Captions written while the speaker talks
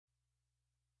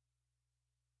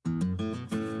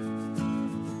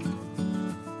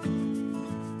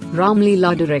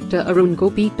Ramleela director Arun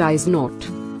Gopy ties knot.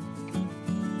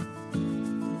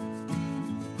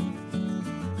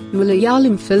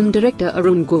 Malayalam film director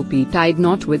Arun Gopy tied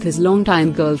knot with his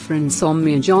longtime girlfriend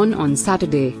Soumya John on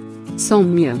Saturday.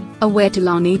 Soumya, a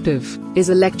Vyttila native, is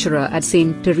a lecturer at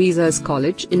St. Teresa's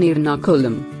College in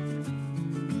Ernakulam.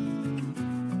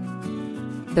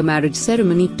 The marriage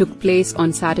ceremony took place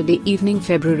on Saturday evening,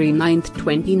 February 9,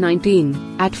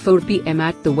 2019, at 4 p.m.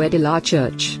 at the Vyttila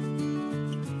church.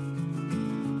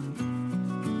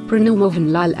 Pranav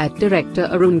Mohanlal at director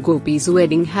Arun Gopy's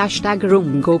wedding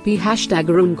 #Arun Gopy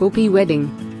 #Arun Gopy wedding.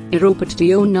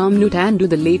 Irupathiyonnaam Noottaandu.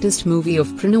 The latest movie of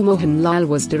Pranav Mohanlal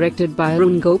was directed by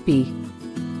Arun Gopy.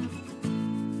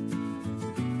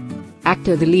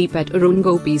 Actor Dileep at Arun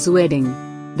Gopy's wedding.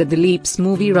 The Dileep's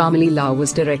movie Ramleela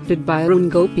was directed by Arun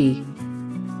Gopy.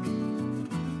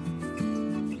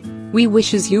 We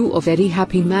wishes you a very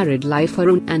happy married life,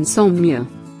 Arun and Soumya.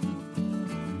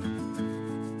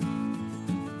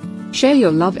 Share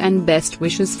your love and best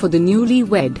wishes for the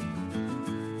newlywed.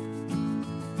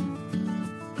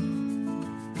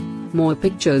 More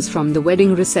pictures from the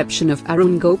wedding reception of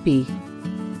Arun Gopy.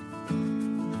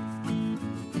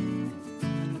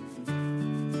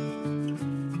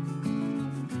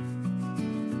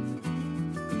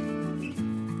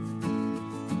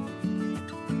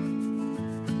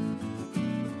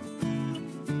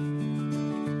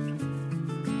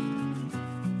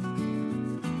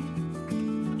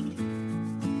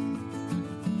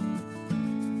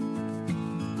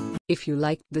 If you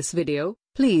liked this video,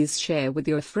 please share with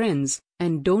your friends,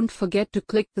 and don't forget to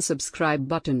click the subscribe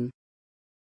button.